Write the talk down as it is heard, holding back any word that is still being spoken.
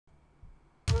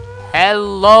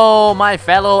Hello, my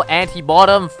fellow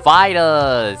anti-bottom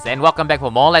fighters, and welcome back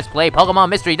for more Let's Play Pokemon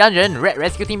Mystery Dungeon Red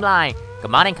Rescue Team Line. Good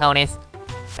morning, Conis.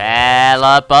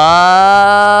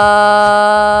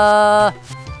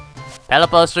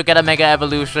 Pelipper should get a Mega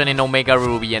Evolution in Omega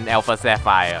Ruby and Alpha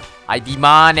Sapphire. I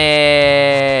demand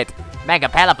it! Mega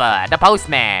Pelipper, the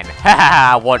postman!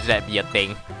 Haha, watch that be a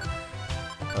thing.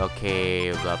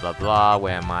 Okay, blah blah blah,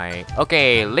 where am I?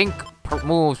 Okay, Link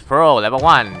Moves Pro, level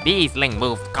 1. These Link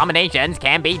Move combinations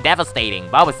can be devastating.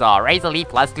 Bulbasaur, Razor Leaf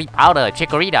plus Sleep Powder,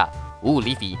 Chikorita. Ooh,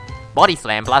 Leafy. Body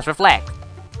Slam plus Reflect.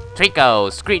 Trico,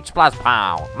 Screech plus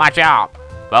Pow. Machop.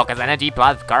 Focus Energy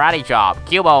plus Karate Chop.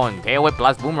 Cubone, Tail Whip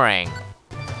plus Boomerang.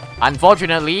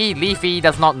 Unfortunately, Leafy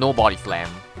does not know Body Slam.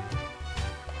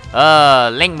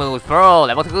 Link Moves Pro,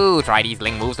 level 2. Try these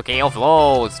Link Moves to KO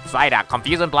flows. Psyduck,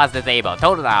 Confusion plus Disable.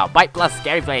 Totodile, Bite plus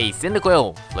Scary Face.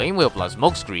 Cyndaquil, Flame Wheel plus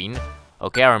Smokescreen.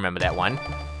 Okay, I remember that one.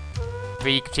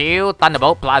 Pikachu,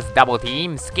 Thunderbolt plus Double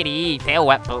Team. Skitty, Tail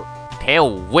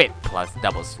Whip plus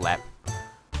Double Slap.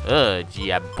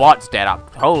 Gee, I botched that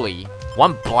up totally.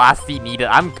 One Blast Seed needed.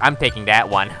 I'm taking that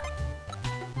one.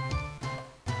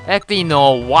 Actually,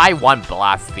 no. Why one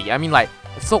Blast Seed? I mean, like,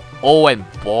 it's so old and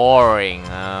boring.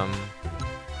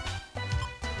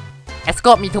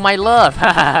 Escort me to my love.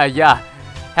 Yeah.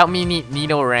 Help me meet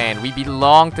Nidoran. We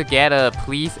belong together.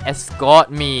 Please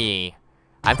escort me.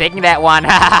 I'm taking that one.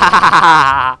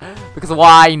 Because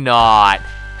why not?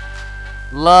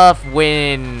 Love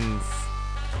wins.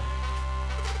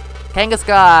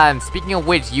 Kangaskhan, speaking of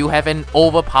which, you have an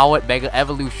overpowered Mega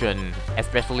Evolution,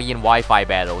 especially in Wi-Fi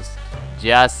battles.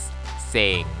 Just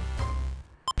saying.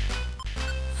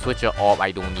 Switch your orb,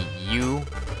 I don't need you.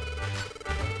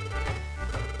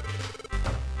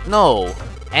 No.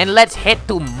 And let's head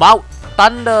to Mount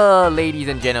Thunder, ladies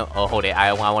and gentlemen. Oh, hold it,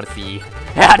 I want to see.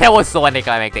 That was so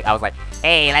anticlimactic. I was like,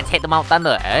 hey, let's head to Mount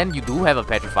Thunder. And you do have a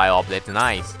Petrify orb, that's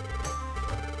nice.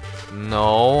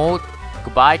 No.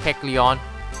 Goodbye, Kecleon.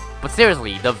 But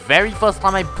seriously, the very first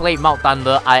time I played Mount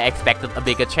Thunder, I expected a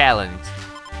bigger challenge.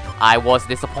 I was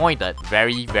disappointed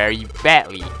very, very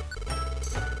badly.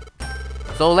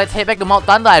 So let's head back to Mount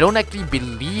Thunder. I don't actually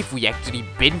believe we actually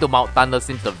been to Mount Thunder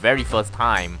since the very first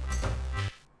time.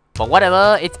 But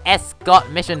whatever, it's escort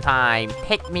mission time.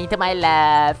 Take me to my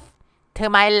love. To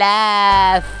my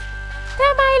love.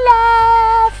 To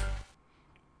my love.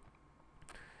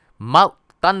 Mount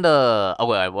Thunder. Oh,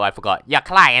 well, I forgot. Your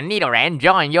client, Nidoran,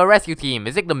 join your rescue team.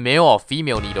 Is it the male or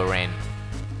female Nidoran?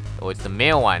 Oh, it's the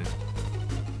male one.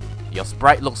 Your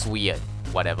sprite looks weird.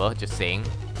 Whatever, just saying.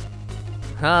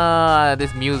 Huh,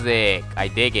 this music. I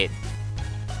dig it.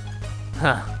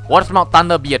 Huh. Watch Mount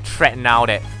Thunder be a threat now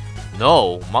that...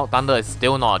 No, Mount Thunder is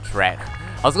still not a threat.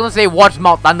 I was gonna say watch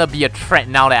Mount Thunder be a threat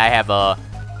now that I have a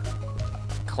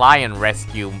client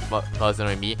rescue person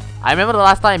with me. I remember the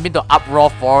last time I've been to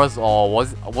Uproar Forest, or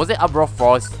was it Uproar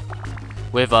Forest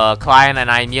with a client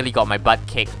and I nearly got my butt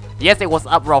kicked. Yes, it was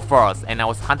Uproar Forest and I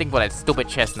was hunting for that stupid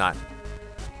chestnut.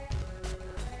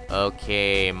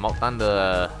 Okay, Mount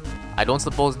Thunder. I don't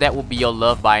suppose that would be your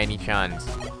love by any chance.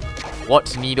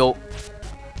 What's Nido?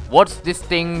 What's this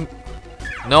thing?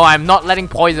 No, I'm not letting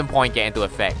Poison Point get into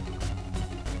effect.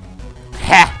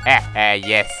 Ha ha ha,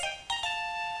 yes.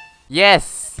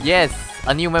 Yes, yes.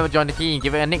 A new member joined the team.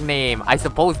 Give it a nickname. I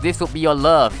suppose this would be your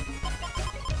love.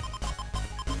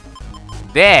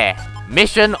 There.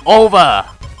 Mission over.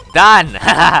 Done.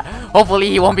 Hopefully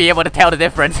he won't be able to tell the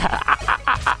difference.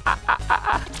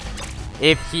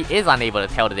 If he is unable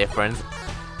to tell the difference,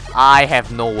 I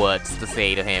have no words to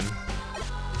say to him.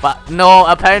 But no,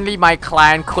 apparently my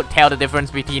client could tell the difference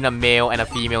between a male and a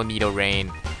female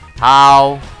Nidoran.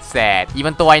 How sad.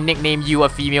 Even though I nicknamed you a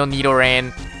female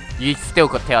Nidoran, you still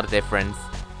could tell the difference.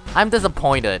 I'm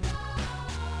disappointed.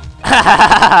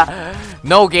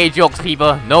 No gay jokes,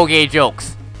 people. No gay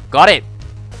jokes. Got it?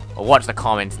 Watch the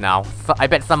comments now. So I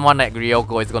bet someone like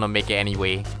Ryoko is gonna make it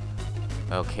anyway.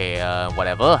 Okay,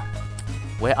 whatever.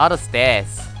 Where are the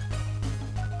stairs?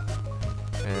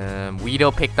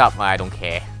 Weedle picked up. I don't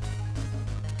care.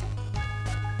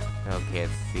 Okay,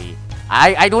 let's see.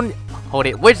 I don't... Hold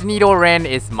it. Which Nidoran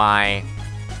is my...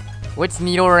 Which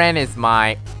Nidoran is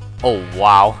my... Oh,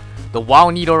 wow. The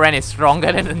WoW Nidoran is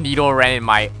stronger than the Nidoran in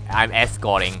my... I'm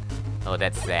escorting. Oh,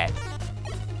 that's sad.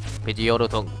 Pidgeotto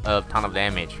took a ton of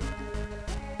damage.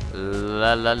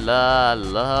 La la la,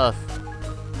 love.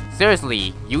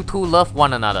 Seriously, you two love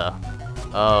one another.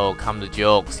 Oh, come the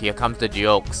jokes. Here comes the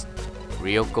jokes.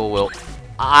 Ryoko will...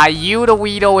 Are you the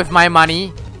Weedle with my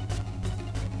money?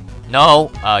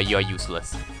 No, you're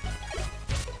useless.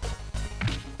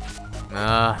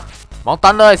 Mount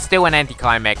Thunder is still an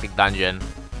anticlimactic dungeon.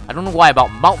 I don't know why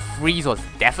about Mouth Freeze was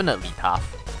definitely tough.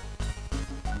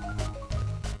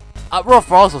 Uproar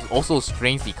Frost was also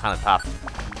strangely kinda tough.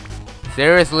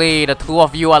 Seriously, the two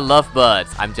of you are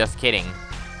lovebirds. I'm just kidding.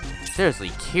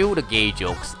 Seriously, cue the gay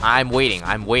jokes. I'm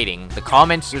waiting. The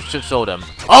comments should show them.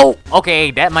 Oh,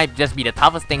 okay, that might just be the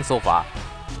toughest thing so far.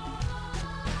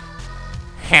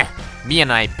 Heh, me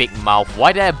and I, Big Mouth.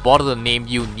 Why did I bother to name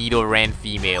you Nidoran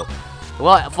female?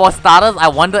 Well, for starters, I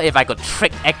wonder if I could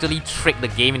actually trick the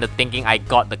game into thinking I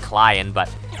got the client, but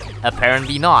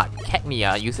apparently not.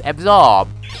 Cacnea, use Absorb.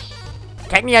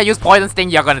 Cacnea, use Poison Sting,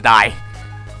 you're gonna die.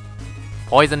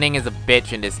 Poisoning is a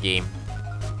bitch in this game.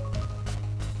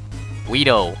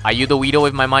 Weedle, are you the Weedle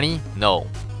with my money? No.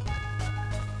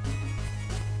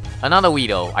 Another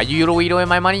Weedle, are you the Weedle with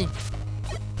my money?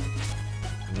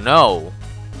 No.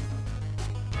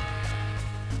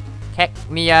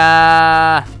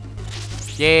 Cacnea!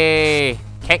 Yay!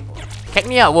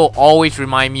 Cacnea will always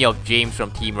remind me of James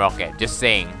from Team Rocket, just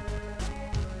saying.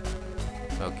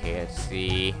 Okay, let's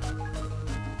see.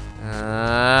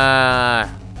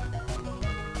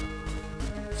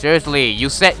 Seriously, you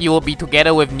said you will be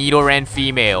together with Nidoran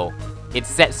female. It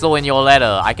said so in your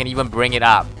letter. I can even bring it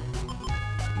up.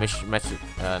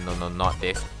 No, not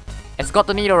this. Escort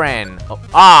the Nidoran. Oh,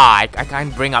 I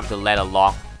can't bring up the letter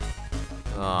lock.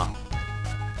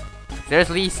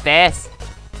 Seriously, stairs?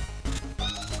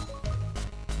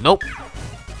 Nope.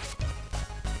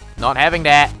 Not having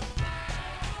that.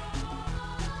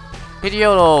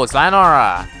 Pidgeotto,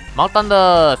 Sayonara. Mount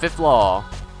Thunder, 5th floor.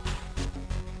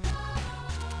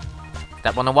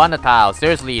 Step on the Wonder Tile.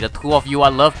 Seriously, the two of you are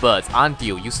lovebirds, aren't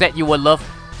you? You said you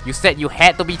said you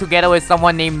had to be together with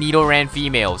someone named Nidoran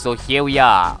female, so here we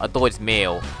are, although it's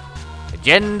male.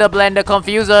 Gender blender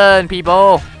confusion,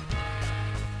 people!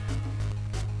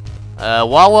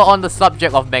 While we're on the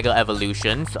subject of Mega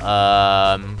Evolutions,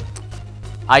 I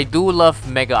do love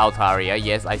Mega Altaria.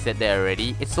 Yes, I said that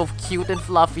already. It's so cute and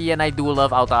fluffy, and I do love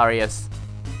Altarias.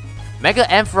 Mega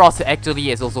Ampharos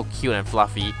actually is also cute and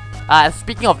fluffy.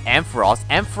 Speaking of Ampharos,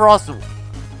 Ampharos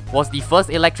was the first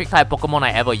electric type Pokemon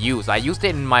I ever used. I used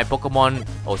it in my Pokemon...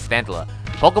 Oh, Stantler.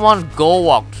 Pokemon Go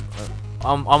walk.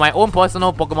 On my own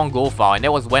personal Pokemon Go file, and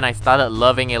that was when I started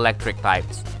loving electric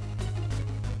types.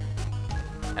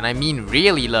 And I mean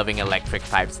really loving electric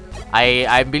types.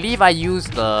 I believe I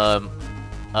used the...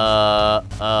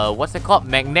 what's it called?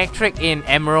 Magnetric in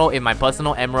Emerald in my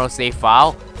personal Emerald save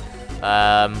file.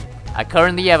 I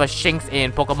currently have a Shinx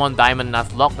in Pokemon Diamond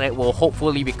Nuzlocke that will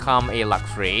hopefully become a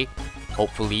Luxray.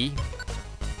 Hopefully.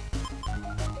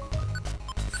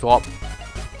 Swap.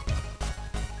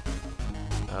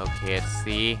 Okay, let's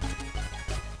see.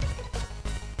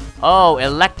 Oh,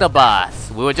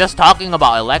 Electabuzz. We were just talking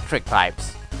about electric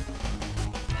types.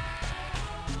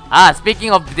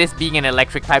 Speaking of this being an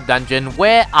electric type dungeon,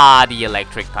 where are the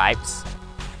electric types?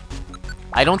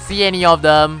 I don't see any of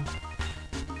them.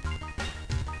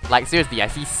 Like, seriously, I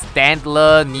see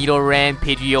Stantler, Nidoran,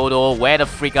 Pidgeotto. Where the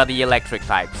freak are the electric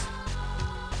types?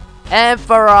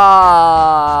 Ampharos!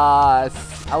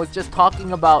 I was just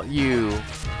talking about you.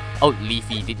 Oh,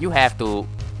 Leafy, did you have to...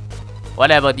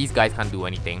 Whatever, these guys can't do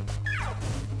anything.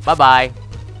 Bye-bye.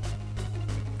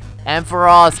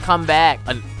 Ampharos, come back!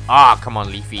 Come on,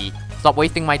 Leafy. Stop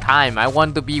wasting my time. I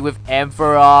want to be with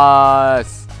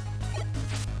Ampharos.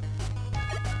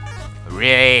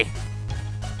 Really?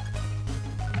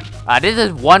 This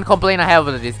is one complaint I have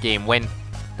with this game. When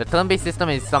the turn-based system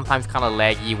is sometimes kind of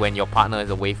laggy when your partner is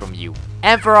away from you.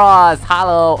 Ampharos!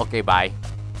 Hello! Okay, bye.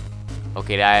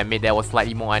 Okay, I admit that was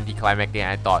slightly more anticlimactic than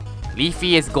I thought.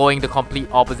 Leafy is going the complete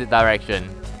opposite direction.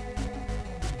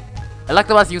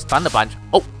 Electabuzz used Thunder Punch.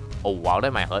 Oh! Oh, wow,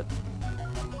 that might hurt.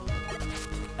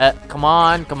 Come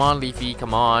on, Leafy,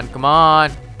 come on.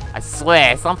 I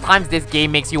swear, sometimes this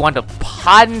game makes you want to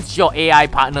punch your AI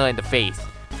partner in the face.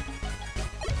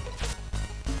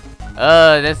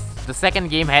 The second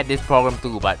game had this problem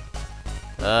too, but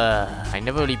I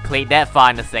never really played that far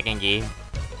in the second game.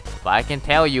 But I can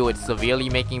tell you it's severely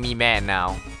making me mad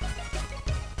now.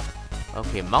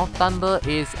 Okay, Mount Thunder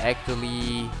is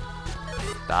actually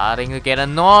starting to get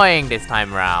annoying this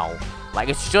time round. Like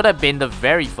it should have been the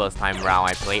very first time round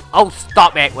I played. Oh,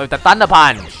 stop it with the Thunder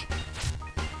Punch!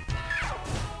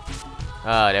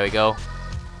 There we go.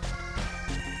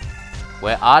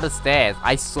 Where are the stairs?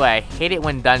 I swear, I hate it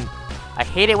when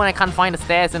I can't find the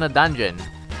stairs in a dungeon.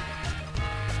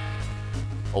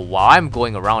 Oh wow, I'm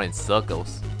going around in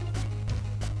circles.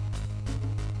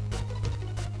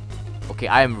 Okay,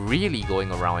 I am really going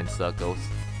around in circles.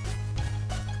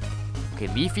 Okay,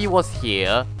 Leafy was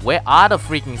here. Where are the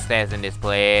freaking stairs in this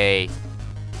place?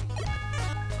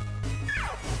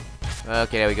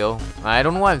 Okay, there we go. I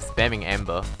don't know why I'm spamming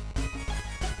Ember.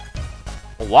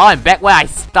 Oh, wow, I'm back where I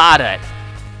started.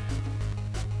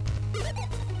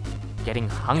 Getting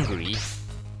hungry.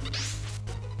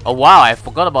 Oh wow, I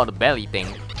forgot about the belly thing.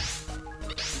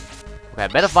 Okay, I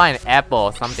better find an apple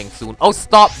or something soon. Oh,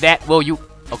 stop that, will you?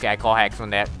 Okay, I call hacks on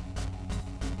that.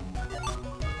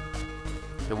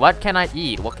 So what can I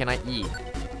eat? What can I eat?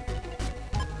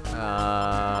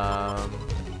 I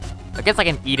guess I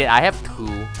can eat it. I have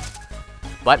 2.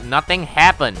 But nothing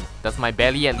happened. Does my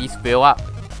belly at least fill up?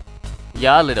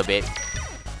 Yeah, a little bit.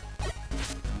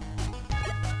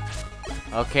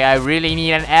 Okay, I really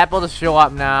need an apple to show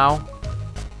up now.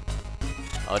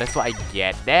 Oh, that's what I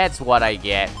get. That's what I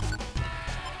get.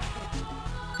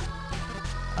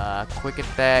 Quick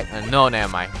attack. No,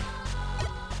 never mind.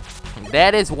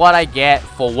 That is what I get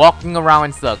for walking around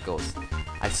in circles.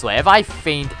 I swear, if I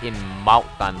faint in Mount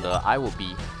Thunder, I will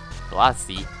be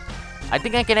glassy. I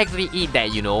think I can actually eat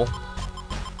that, you know.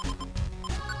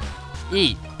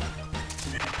 Eat.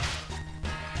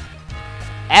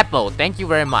 Apple, thank you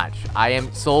very much. I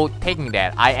am so taking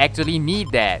that. I actually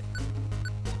need that.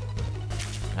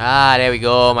 Ah, there we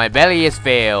go. My belly is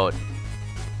filled.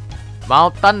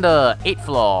 Mount Thunder, 8th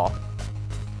floor.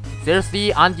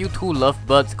 Seriously, aren't you 2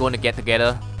 lovebirds going to get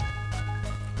together?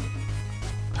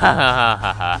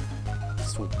 Hahaha.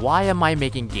 So why am I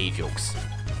making gay jokes?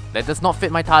 That does not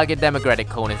fit my target demographic,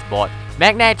 konisbored.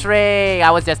 Magnetray!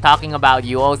 I was just talking about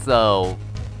you also.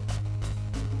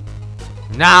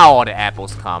 Now all the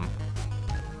apples come.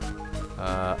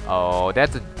 Oh,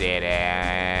 that's a dead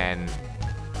end.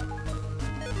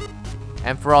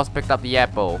 Ampharos picked up the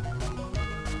apple.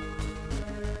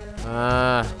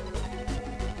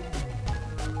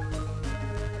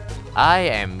 I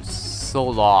am so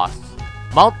lost.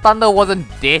 Mount Thunder wasn't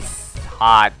this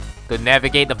hard to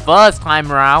navigate the first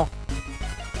time around.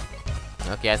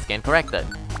 Okay, I stand corrected.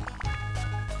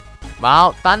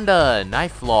 Mount Thunder,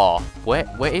 9th floor.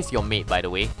 Where is your mate, by the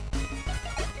way?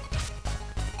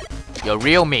 Your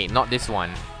real mate, not this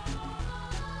one.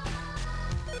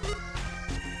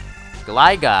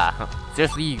 Glyga.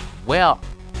 Seriously, well,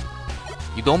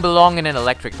 you don't belong in an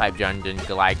electric type dungeon,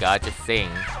 Glyga, just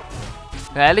saying.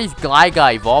 At least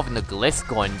Glyga evolved in the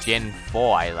Gliscor in Gen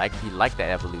 4. I like that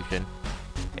evolution.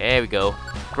 There we go.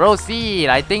 Proceed!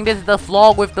 I think this is the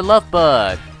floor with the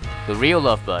lovebird. The real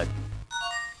lovebird.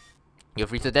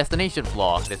 You've reached the destination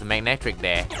floor. There's a magnetric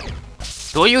there.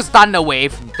 Do you stun the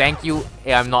wave? Thank you.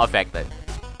 I'm not affected.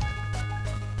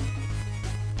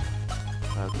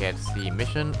 Okay, let's see.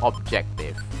 Mission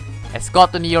objective.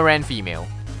 Escort the Nidoran female.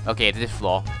 Okay, it's this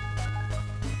floor.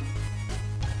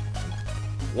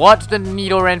 Watch the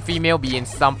Nidoran female be in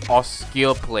some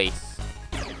obscure place.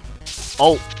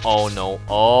 Oh no,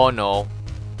 oh no.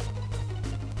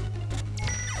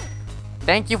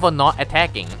 Thank you for not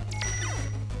attacking.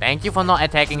 Thank you for not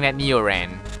attacking that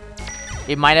Nidoran.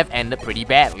 It might have ended pretty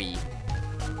badly.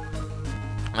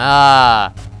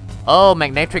 Oh,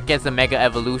 Magnetric gets a Mega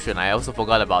Evolution. I also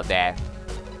forgot about that.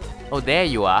 Oh, there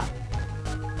you are.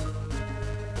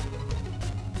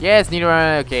 Yes,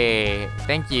 Nidoran. Okay,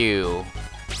 thank you.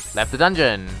 Left the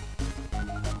dungeon.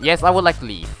 Yes, I would like to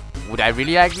leave. Would I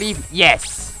really like to leave?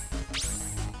 Yes!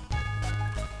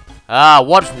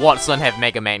 Watch Watson have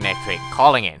Mega Magnetric.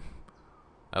 Calling it.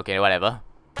 Okay, whatever.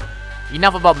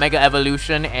 Enough about Mega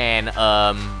Evolution and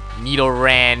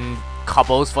Nidoran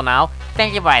couples for now.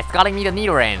 Thank you for escorting me to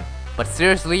Nidoran. But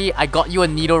seriously, I got you a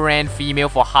Nidoran female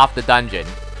for half the dungeon.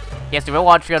 Yes, to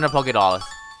reward 300 Pokédollars.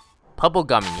 Purple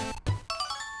Gummy.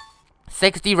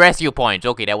 60 rescue points.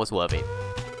 Okay, that was worth it.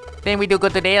 Think we do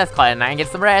good today. Let's call it a night and get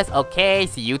some rest. Okay,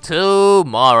 see you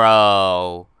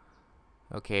tomorrow.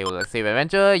 Okay, well, let's save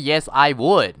adventure. Yes, I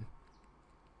would.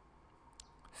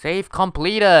 Save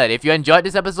completed. If you enjoyed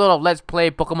this episode of Let's Play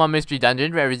Pokemon Mystery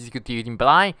Dungeon, where is executing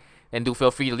blind, then do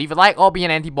feel free to leave a like or be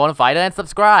an anti-Bona fighter and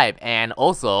subscribe. And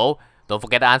also, don't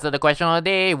forget to answer the question of the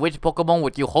day. Which Pokemon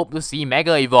would you hope to see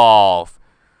Mega Evolve?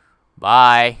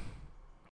 Bye.